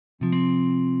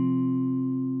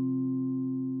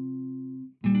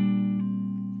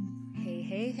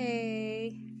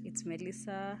it's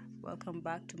Melissa. Welcome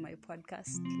back to my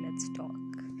podcast. Let's talk.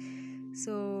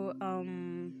 So,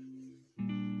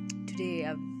 today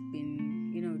I've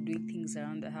been, doing things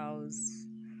around the house,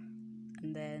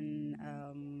 and then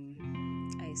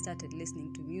I started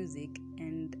listening to music,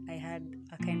 and I had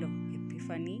a kind of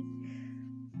epiphany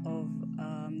of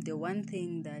the one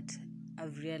thing that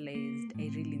I've realized I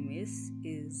really miss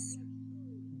is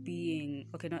being,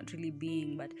 not really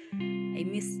being, but I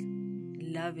miss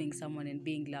loving someone and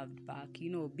being loved back.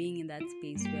 Being in that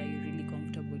space where you're really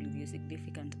comfortable with your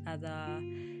significant other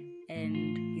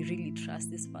and you really trust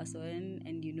this person,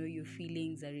 and your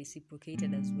feelings are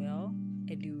reciprocated as well,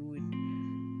 and you would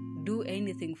do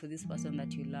anything for this person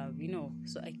that you love.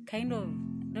 So I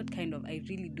I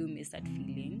really do miss that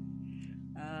feeling.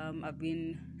 I've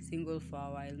been single for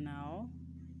a while now.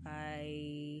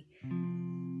 I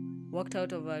walked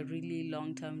out of a really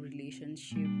long-term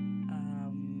relationship.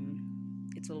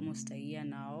 It's almost a year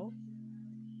now,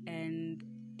 and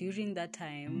during that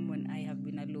time when I have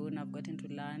been alone, I've gotten to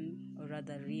learn, or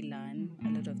rather relearn, a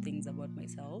lot of things about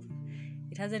myself.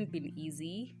 It hasn't been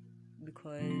easy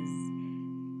because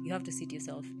you have to sit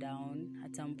yourself down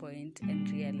at some point and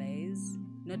realize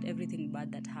not everything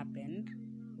bad that happened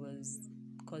was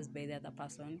caused by the other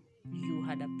person. You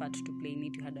had a part to play in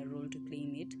it, you had a role to play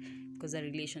in it, because a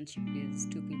relationship is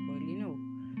two people,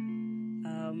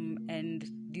 and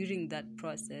during that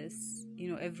process,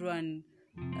 everyone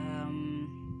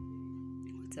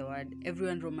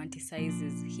everyone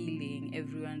romanticizes healing,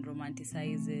 everyone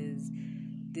romanticizes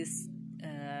this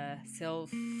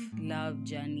self-love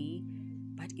journey,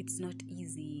 but it's not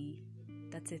easy.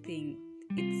 That's the thing.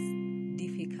 It's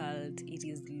difficult, it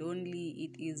is lonely,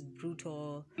 it is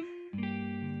brutal.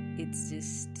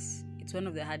 It's one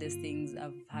of the hardest things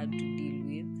I've had to deal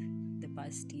with the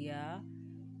past year,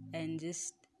 and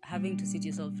just having to sit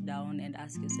yourself down and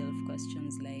ask yourself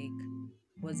questions like,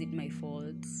 was it my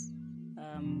fault?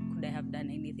 Could I have done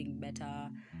anything better?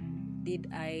 Did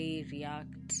I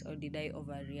react or did I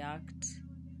overreact?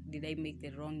 Did I make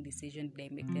the wrong decision?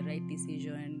 Did I make the right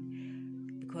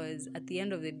decision? Because at the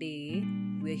end of the day,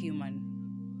 we're human.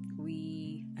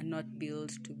 We are not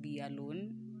built to be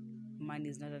alone. Man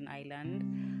is not an island.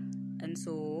 And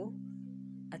so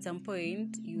at some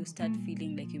point, you start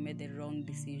feeling like you made the wrong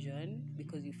decision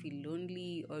because you feel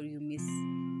lonely, or you miss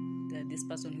this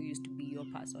person who used to be your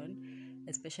person,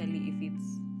 especially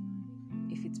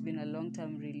if it's been a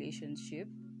long-term relationship.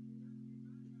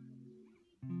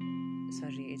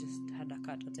 Sorry, I just had a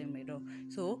cat outside my door.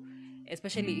 So,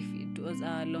 especially if it was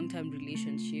a long-term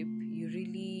relationship, you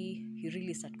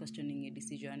really start questioning your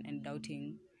decision and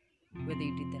doubting whether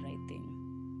you did the right thing.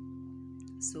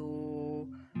 So,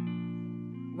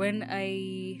 when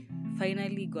I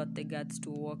finally got the guts to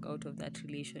walk out of that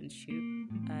relationship,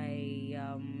 I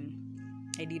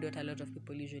did what a lot of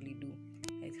people usually do.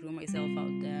 I threw myself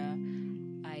out there.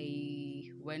 I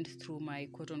went through my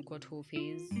quote-unquote whole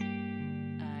phase.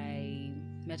 I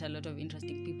met a lot of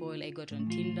interesting people. I got on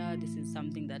Tinder. This is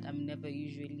something that I'm never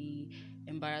usually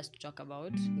embarrassed to talk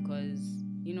about because,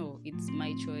 it's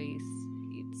my choice.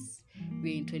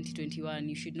 We're in 2021.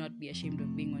 You should not be ashamed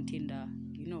of being on Tinder,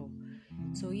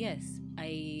 So yes,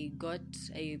 I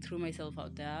threw myself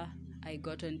out there. I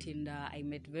got on Tinder. I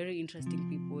met very interesting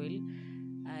people.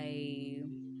 I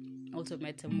also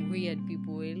met some weird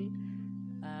people.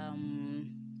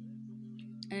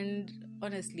 And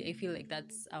honestly, I feel like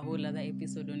that's a whole other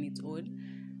episode on its own.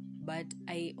 But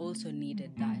I also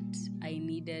needed that. I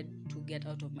needed to get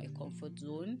out of my comfort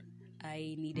zone.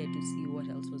 I needed to see what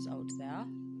else was out there.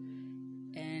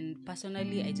 And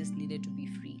personally, I just needed to be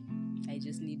free. I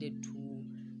just needed to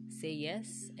say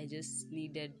yes. I just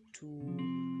needed to,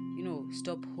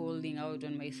 stop holding out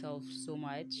on myself so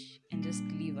much and just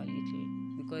live a little.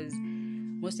 Because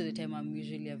most of the time, I'm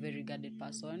usually a very guarded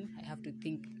person. I have to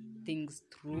think things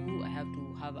through. I have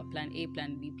to have a plan A,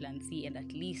 plan B, plan C, and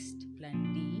at least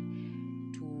plan D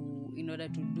in order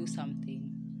to do something.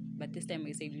 But this time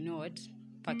I said, you know what?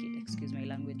 Fuck it. Excuse my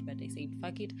language, but I said,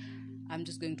 fuck it. I'm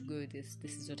just going to go with this.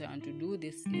 This is what I want to do.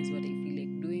 This is what I feel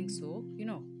like doing. So,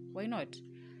 why not?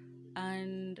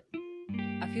 And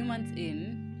a few months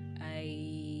in,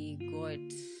 I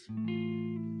got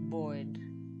bored.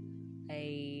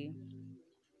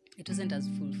 It wasn't as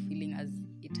fulfilling as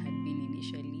it had been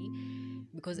initially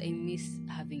because I miss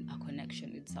having a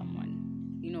connection with someone,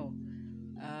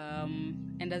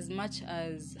 and as much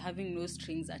as having no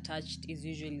strings attached is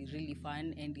usually really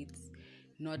fun and it's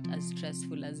not as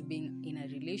stressful as being in a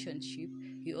relationship,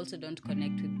 you also don't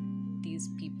connect with these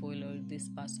people or this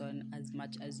person as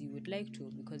much as you would like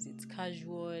to because it's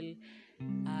casual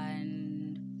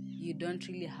and you don't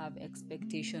really have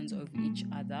expectations of each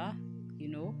other,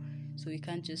 so you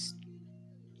can't just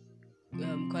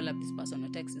call up this person or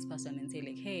text this person and say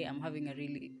like, hey, I'm having a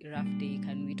really rough day,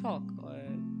 can we talk, or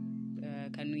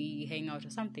can we hang out or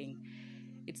something.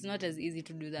 It's not as easy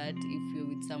to do that if you're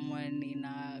with someone in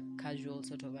a casual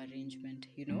sort of arrangement,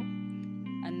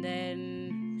 And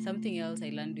then something else I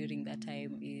learned during that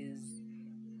time is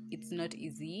it's not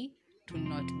easy to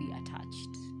not be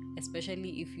attached,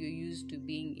 especially if you're used to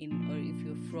being in, or if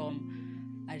you're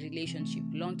from a relationship,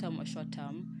 long-term or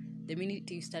short-term. The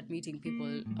minute you start meeting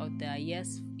people out there,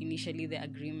 yes, initially the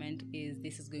agreement is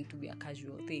this is going to be a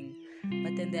casual thing,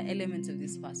 but then there are elements of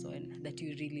this person that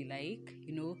you really like,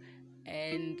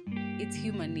 and it's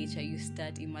human nature. You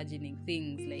start imagining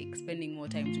things like spending more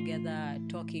time together,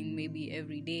 talking maybe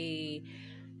every day,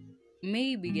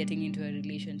 maybe getting into a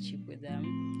relationship with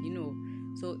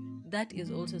them, So that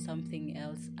is also something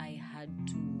else I had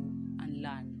to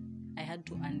unlearn. I had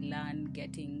to unlearn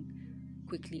getting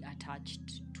quickly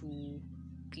attached to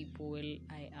people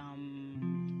I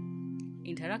am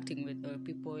interacting with, or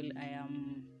people I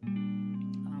am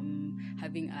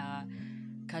having a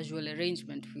casual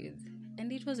arrangement with.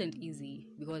 And it wasn't easy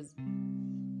because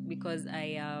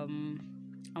I'm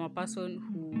a person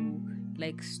who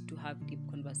likes to have deep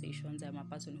conversations. I'm a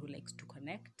person who likes to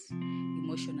connect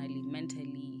emotionally,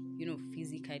 mentally,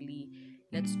 physically.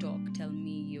 Let's talk. Tell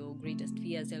me your greatest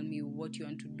fears. Tell me what you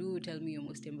want to do. Tell me your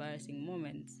most embarrassing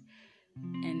moments.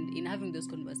 And in having those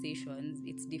conversations,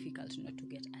 it's difficult not to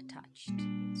get attached.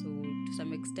 So to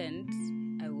some extent,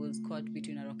 I was caught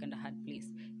between a rock and a hard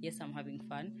place. Yes, I'm having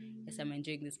fun. Yes, I'm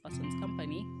enjoying this person's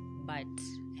company, but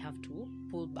I have to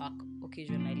pull back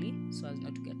occasionally so as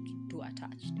not to get too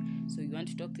attached. So you want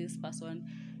to talk to this person,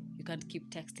 you can't keep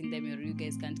texting them, or you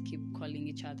guys can't keep calling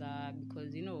each other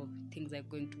because, things are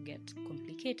going to get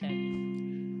complicated.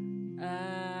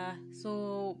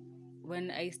 So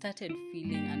when I started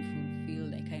feeling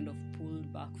unfulfilled, I kind of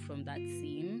pulled back from that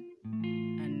scene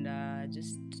and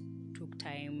just took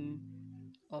time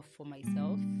off for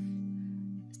myself.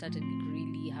 Started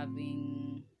really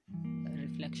having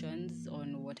reflections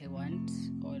on what I want,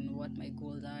 on what my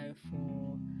goals are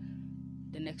for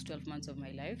the next 12 months of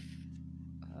my life.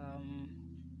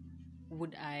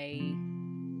 Would I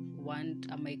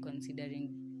am I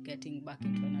considering getting back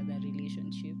into another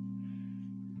relationship?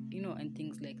 And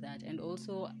things like that. And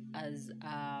also, as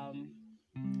a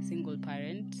single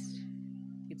parent,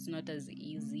 it's not as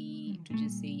easy to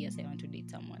just say, yes, I want to date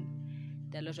someone.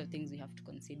 There are a lot of things we have to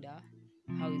consider.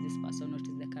 How is this person? What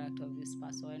is the character of this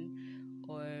person?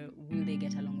 Or will they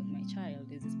get along with my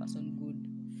child? Is this person good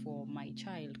for my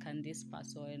child? Can this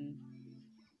person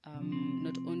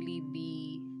not only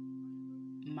be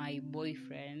my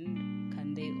boyfriend,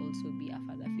 can they also be a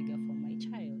father figure for my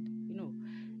child?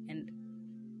 And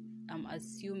I'm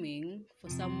assuming for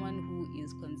someone who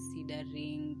is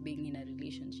considering being in a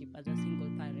relationship as a single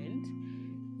parent,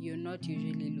 you're not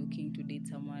usually looking to date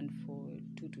someone for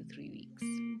 2 to 3 weeks.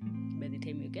 By the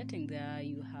time you're getting there,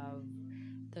 you have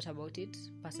thought about it.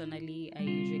 Personally, I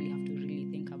usually have to really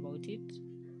think about it.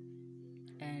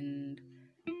 And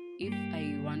if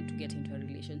I want to get into a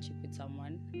relationship with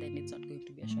someone, then it's not going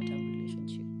to be a short-term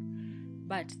relationship.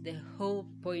 But the whole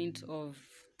point of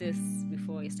this,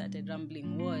 before I started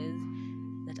rambling, was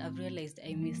that I've realized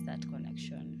I miss that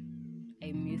connection.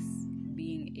 I miss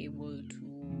being able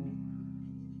to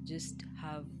just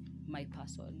have my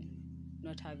person,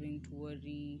 not having to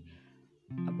worry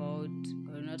about,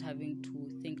 or not having to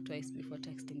think twice before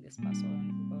texting this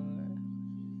person, or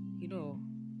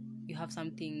you have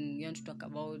something you want to talk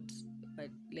about, but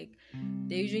like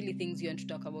there are usually things you want to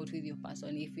talk about with your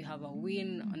person. If you have a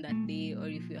win on that day, or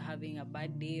if you're having a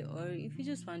bad day, or if you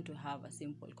just want to have a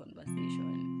simple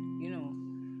conversation,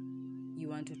 you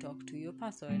want to talk to your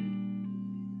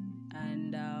person.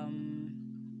 And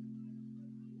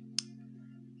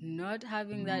not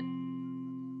having that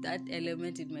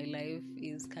element in my life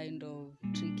is kind of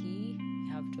tricky,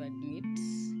 I have to admit,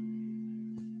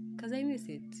 because I miss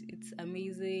it. It's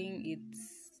amazing.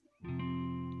 It's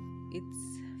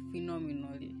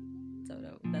phenomenal.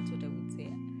 That's what I would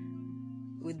say.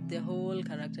 With the whole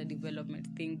character development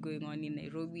thing going on in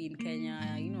Nairobi, in Kenya,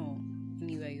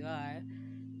 anywhere you are,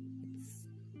 it's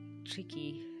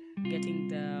tricky getting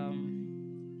the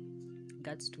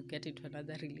guts to get into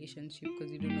another relationship,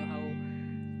 because you don't know how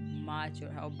much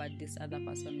or how bad this other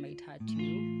person might hurt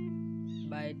you.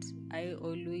 But I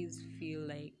always feel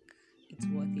like it's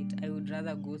worth it. I would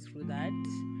rather go through that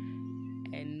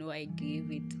and know I gave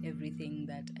it everything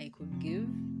that I could give,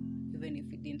 even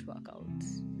if it didn't work out.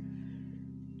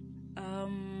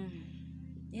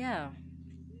 Yeah.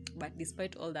 But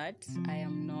despite all that, I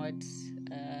am not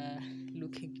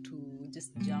looking to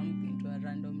just jump into a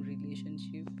random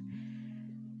relationship.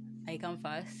 I come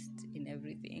first in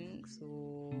everything,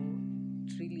 so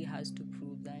it really has to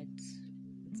prove that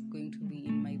it's going to be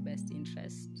in my best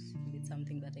interest. It's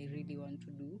something that I really want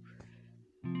to do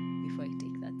before I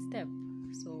take that step.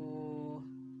 So,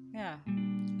 yeah,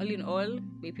 all in all,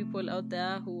 by people out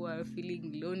there who are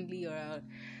feeling lonely or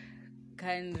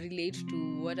can relate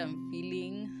to what I'm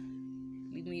feeling,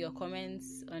 leave me your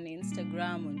comments on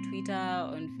Instagram, on Twitter,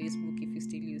 on Facebook if you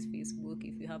still use Facebook.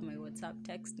 If you have my WhatsApp,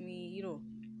 text me,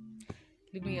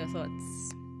 leave me your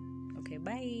thoughts. Okay,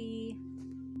 bye.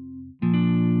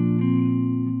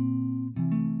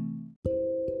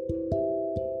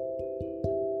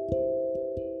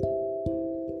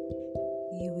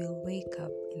 You will wake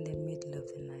up in the middle of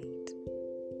the night,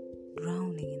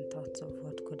 drowning in thoughts of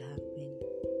what could have been.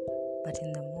 But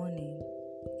in the morning,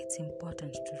 it's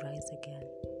important to rise again,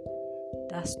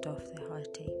 dust off the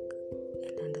heartache,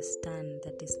 and understand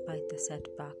that despite the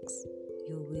setbacks,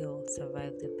 you will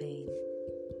survive the pain.